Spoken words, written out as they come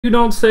You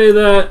don't say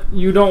that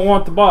you don't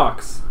want the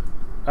box.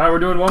 Alright, we're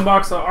doing one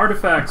box of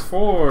artifacts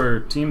for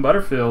Team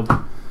Butterfield.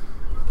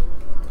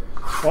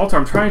 Walter,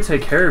 I'm trying to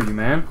take care of you,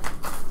 man.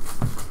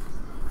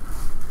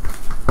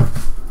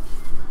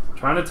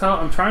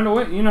 I'm trying to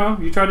wait. You know,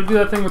 you tried to do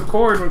that thing with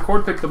Cord. When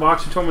Cord picked the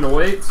box, you told me to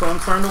wait, so I'm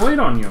starting to wait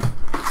on you.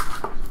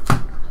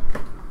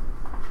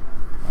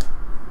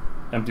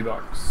 Empty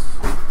box.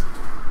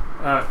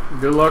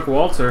 Good luck,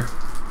 Walter.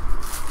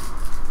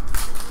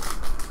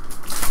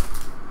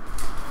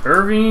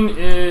 Irving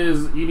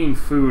is eating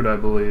food, I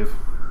believe.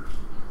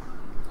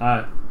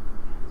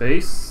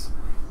 Base.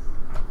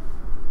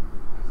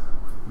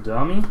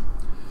 Dummy.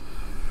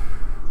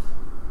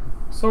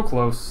 So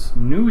close.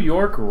 New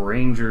York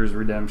Rangers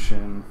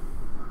redemption.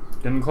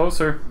 Getting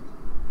closer.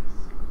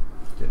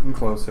 Getting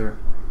closer.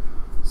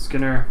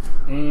 Skinner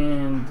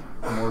and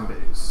more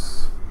base.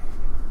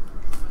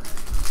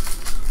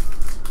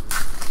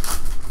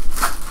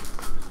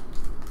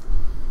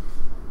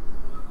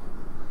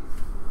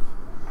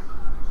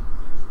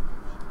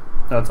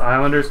 That's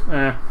Islanders.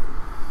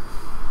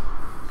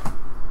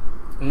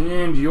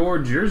 And your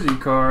jersey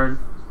card.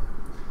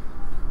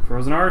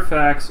 Frozen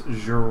Artifacts.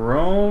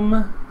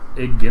 Jerome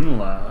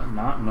Iginla.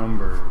 Not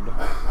numbered.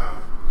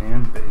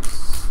 And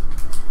base.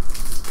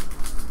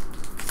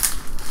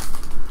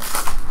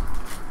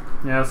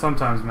 Yeah,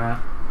 sometimes,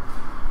 Matt.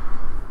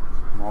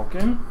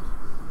 Malkin.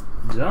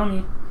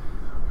 Dummy.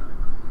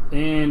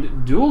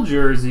 And dual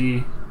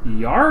jersey.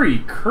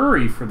 Yari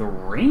Curry for the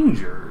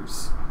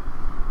Rangers.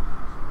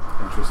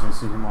 Interesting to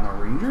see him on our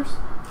Rangers.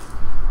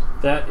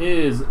 That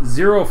is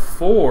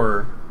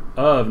 04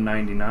 of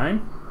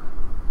 99.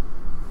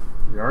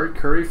 Yard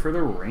Curry for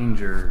the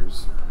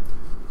Rangers.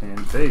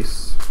 And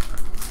base.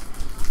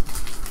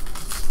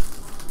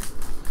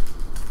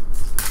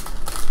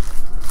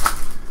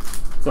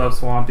 What's up,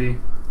 Swampy?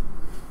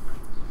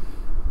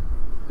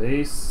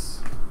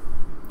 Base.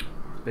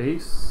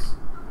 Base.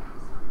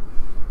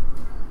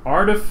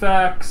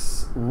 Artifacts.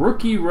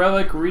 Rookie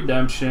Relic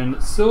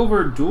Redemption,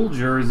 Silver Dual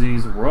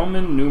Jerseys,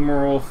 Roman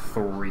numeral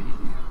 3.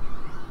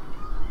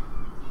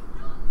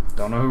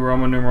 Don't know who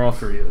Roman numeral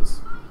 3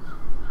 is.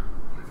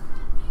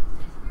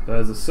 That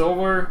is a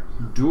Silver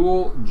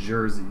Dual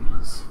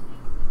Jerseys,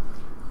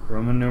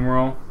 Roman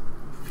numeral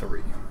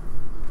 3.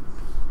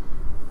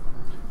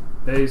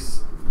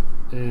 Base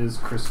is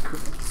Chris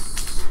Kunitz.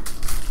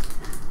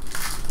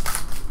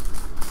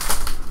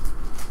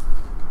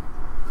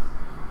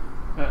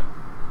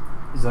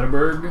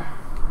 Zetterberg.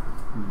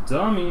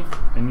 Dummy,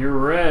 and you're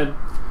red.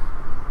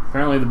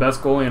 Apparently the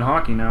best goalie in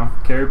hockey now.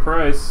 Carey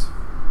Price.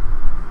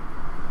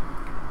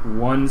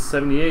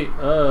 178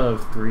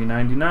 of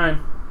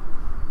 399.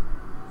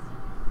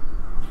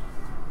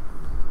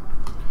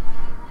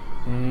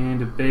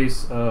 And a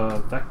base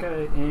of that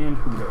guy and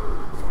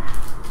Hugo.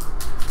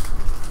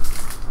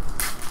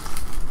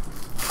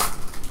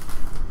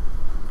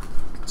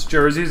 It's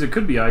jerseys. It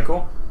could be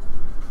Eichel.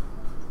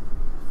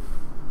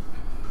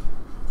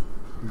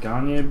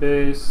 Gagne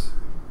base.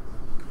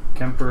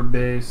 Kemper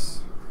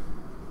base.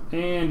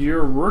 And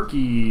your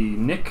rookie,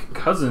 Nick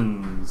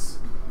Cousins.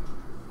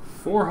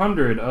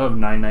 400 of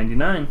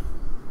 999.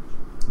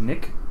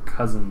 Nick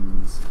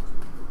Cousins.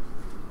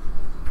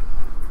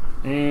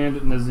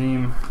 And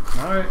Nazim.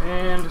 Alright,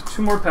 and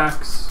 2 more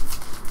packs.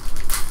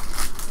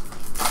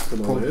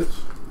 Come on, hits.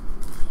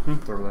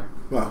 Throw over there.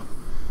 Wow.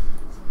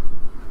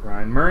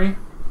 Ryan Murray.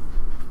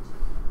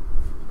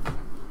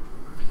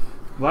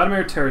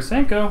 Vladimir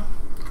Tarasenko.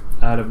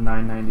 Out of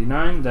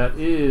 999, that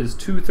is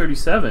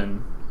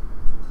 237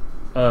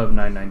 of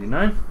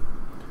 999.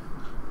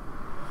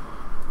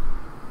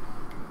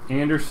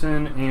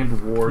 Anderson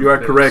and Ward. You are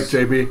base. correct,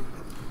 JB.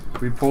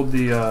 We pulled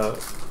the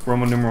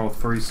Roman numeral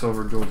 3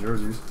 silver dual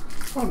jerseys.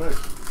 Oh, nice.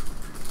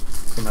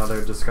 So now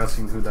they're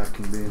discussing who that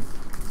can be.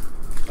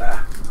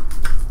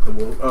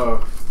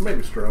 Well,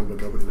 maybe Strom,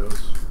 but nobody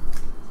knows.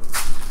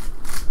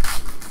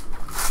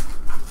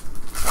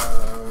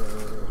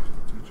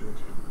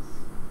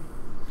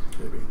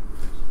 Maybe.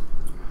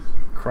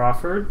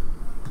 Crawford,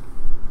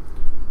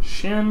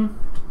 Shin,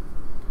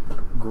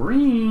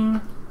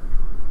 Green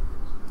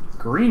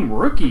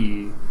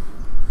rookie,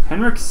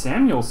 Henrik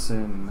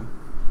Samuelsson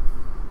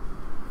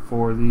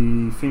for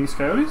the Phoenix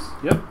Coyotes.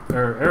 Yep,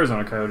 or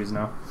Arizona Coyotes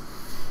now.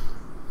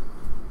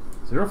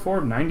 04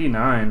 of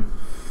 99.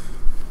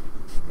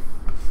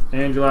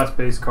 And your last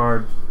base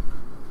card,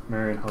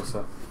 Marian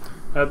Hossa.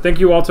 Thank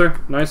you, Walter.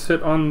 Nice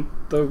hit on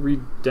the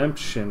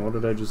redemption. What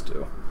did I just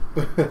do?